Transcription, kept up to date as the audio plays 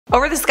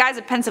Over the skies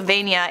of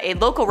Pennsylvania, a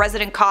local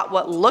resident caught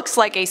what looks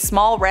like a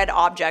small red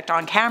object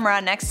on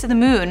camera next to the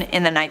moon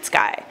in the night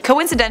sky.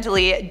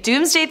 Coincidentally,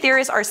 doomsday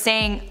theorists are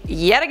saying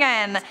yet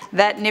again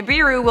that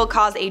Nibiru will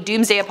cause a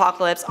doomsday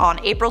apocalypse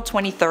on April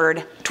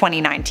 23rd,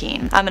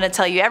 2019. I'm gonna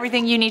tell you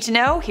everything you need to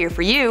know here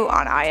for you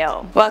on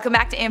IO. Welcome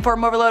back to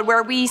InformOverload,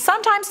 where we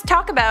sometimes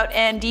talk about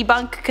and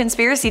debunk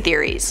conspiracy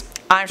theories.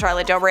 I'm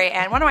Charlotte Dobre,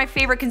 and one of my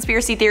favorite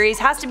conspiracy theories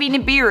has to be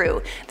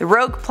Nibiru, the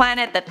rogue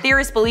planet that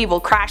theorists believe will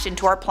crash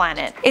into our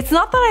planet. It's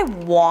not that I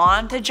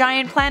want a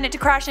giant planet to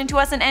crash into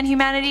us and end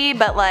humanity,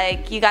 but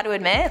like, you gotta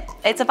admit,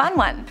 it's a fun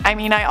one. I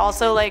mean, I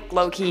also like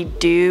low-key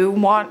do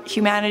want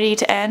humanity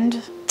to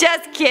end.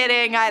 Just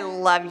kidding, I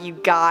love you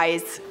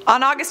guys.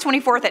 On August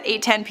 24th at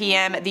 8:10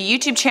 p.m, the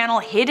YouTube channel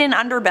Hidden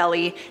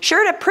Underbelly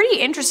shared a pretty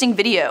interesting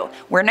video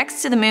where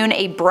next to the moon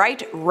a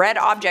bright red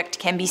object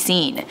can be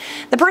seen.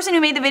 The person who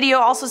made the video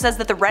also says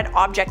that the red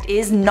object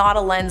is not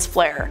a lens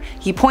flare.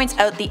 He points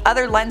out the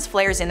other lens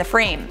flares in the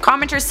frame.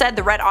 Commenters said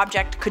the red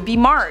object could be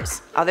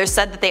Mars. Others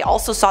said that they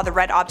also saw the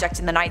red object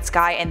in the night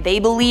sky and they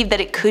believe that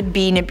it could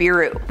be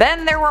Nibiru.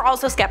 Then there were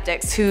also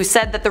skeptics who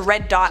said that the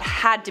red dot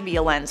had to be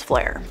a lens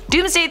flare.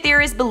 Doomsday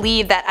theorists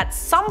believe that at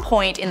some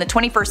point in the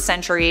 21st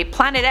century,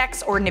 Planet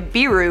X or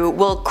Nibiru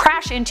will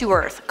crash into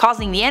Earth,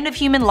 causing the end of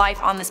human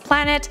life on this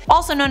planet,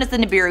 also known as the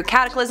Nibiru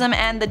Cataclysm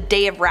and the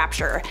Day of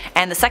Rapture,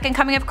 and the Second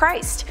Coming of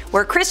Christ,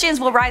 where Christians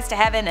will rise to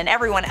heaven and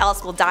everyone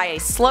else will die a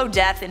slow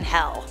death in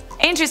hell.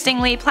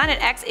 Interestingly, Planet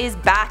X is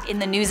back in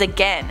the news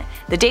again.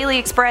 The Daily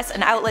Express,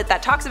 an outlet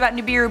that talks about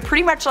Nibiru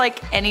pretty much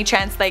like any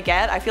chance they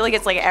get, I feel like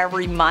it's like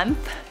every month.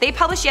 They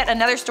published yet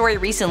another story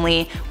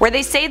recently where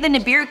they say the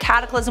Nibiru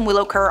Cataclysm will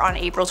occur on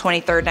April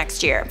 23rd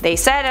next year. They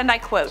said, and I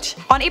quote,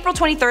 "On April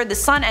 23rd the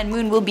Sun and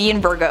Moon will be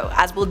in Virgo,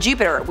 as will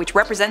Jupiter, which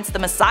represents the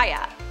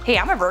Messiah." Hey,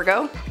 I'm a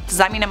Virgo. Does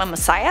that mean I'm a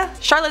Messiah?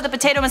 Charlotte the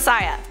Potato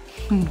Messiah.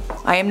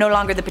 I am no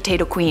longer the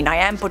Potato Queen, I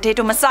am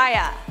Potato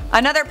Messiah.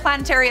 Another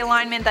planetary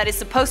alignment that is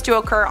supposed to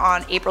occur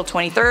on April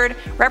 23rd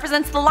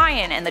represents the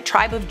Lion and the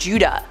tribe of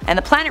Judah, and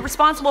the planet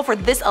responsible for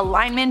this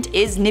alignment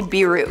is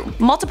Nibiru.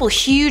 Multiple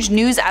huge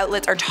news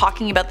outlets are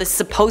talking about this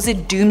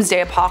supposed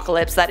doomsday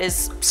apocalypse that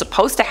is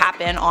supposed to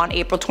happen on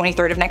April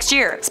 23rd of next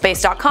year.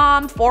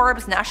 Space.com,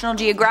 Forbes, National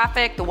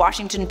Geographic, The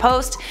Washington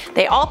Post,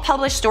 they all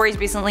published stories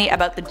recently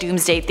about the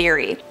doomsday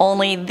theory.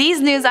 Only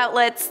these news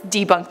outlets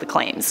debunk the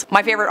claims.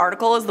 My favorite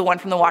article is the one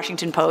from The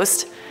Washington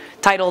Post,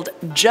 titled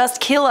 "Just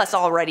Kill Us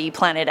Already,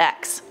 Planet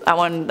X." That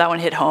one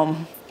hit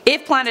home.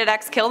 If Planet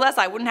X killed us,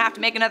 I wouldn't have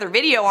to make another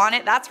video on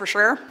it, that's for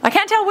sure. I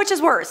can't tell which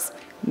is worse.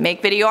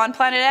 Make video on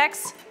Planet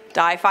X,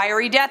 die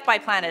fiery death by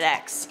Planet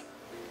X.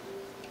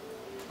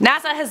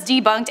 NASA has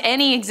debunked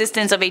any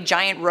existence of a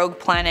giant rogue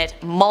planet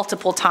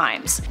multiple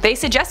times. They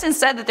suggest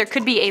instead that there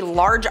could be a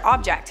large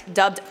object,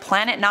 dubbed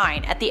Planet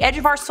 9, at the edge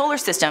of our solar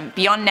system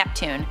beyond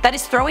Neptune, that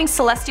is throwing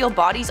celestial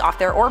bodies off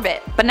their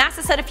orbit. But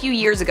NASA said a few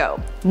years ago,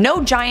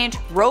 no giant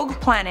rogue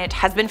planet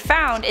has been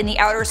found in the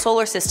outer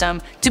solar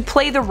system to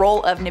play the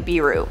role of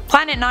Nibiru.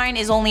 Planet 9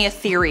 is only a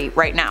theory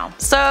right now.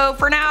 So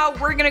for now,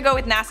 we're gonna go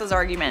with NASA's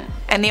argument.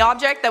 And the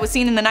object that was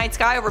seen in the night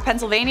sky over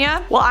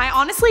Pennsylvania? Well, I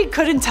honestly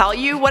couldn't tell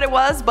you what it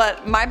was,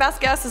 but my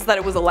best guess is that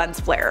it was a lens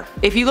flare.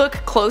 If you look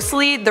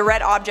closely, the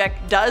red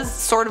object does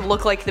sort of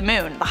look like the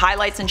moon. The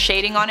highlights and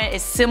shading on it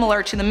is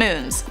similar to the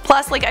moon's.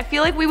 Plus, like, I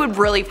feel like we would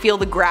really feel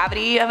the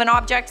gravity of an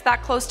object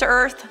that close to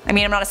Earth. I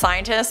mean, I'm not a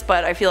scientist,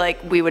 but I feel like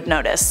we would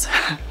notice.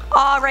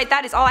 Alright,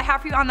 that is all I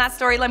have for you on that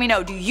story. Let me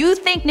know, do you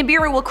think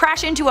Nibiru will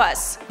crash into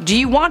us? Do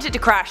you want it to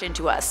crash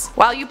into us?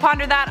 While you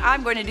ponder that,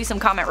 I'm going to do some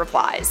comment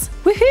replies.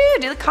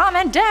 Woohoo, do the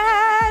comment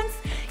dance!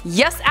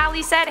 Yes,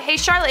 Ali said, "Hey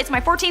Charlotte, it's my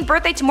 14th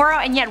birthday tomorrow,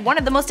 and yet one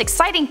of the most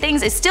exciting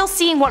things is still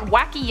seeing what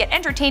wacky yet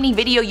entertaining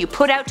video you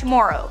put out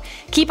tomorrow.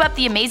 Keep up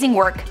the amazing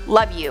work.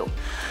 Love you."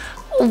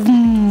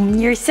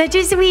 You're such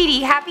a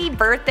sweetie. Happy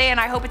birthday, and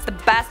I hope it's the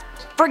best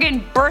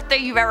friggin' birthday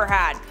you've ever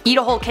had. Eat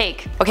a whole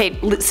cake. Okay,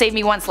 save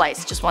me one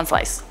slice, just one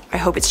slice. I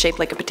hope it's shaped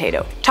like a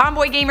potato.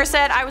 Tomboy Gamer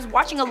said, "I was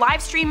watching a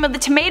live stream of the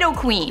Tomato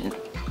Queen."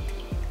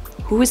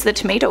 Who is the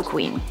Tomato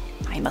Queen?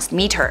 I must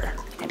meet her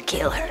and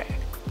kill her.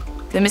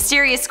 The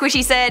Mysterious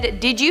Squishy said,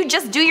 "Did you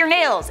just do your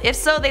nails? If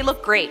so, they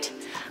look great."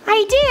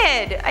 I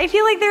did! I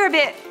feel like they're a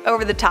bit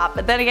over the top,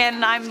 but then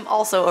again, I'm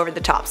also over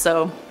the top,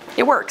 so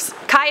it works.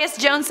 Caius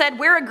Jones said,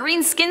 "Wear a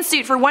green skin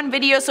suit for one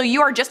video so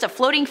you are just a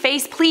floating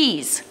face,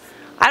 please."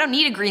 I don't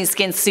need a green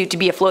skin suit to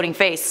be a floating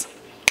face.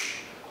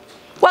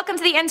 Welcome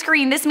to the end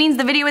screen, this means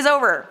the video is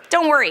over.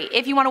 Don't worry,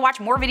 if you want to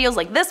watch more videos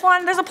like this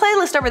one, there's a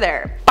playlist over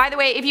there. By the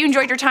way, if you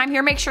enjoyed your time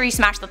here, make sure you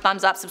smash the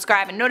thumbs up,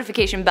 subscribe, and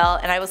notification bell,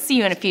 and I will see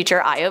you in a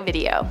future IO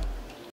video.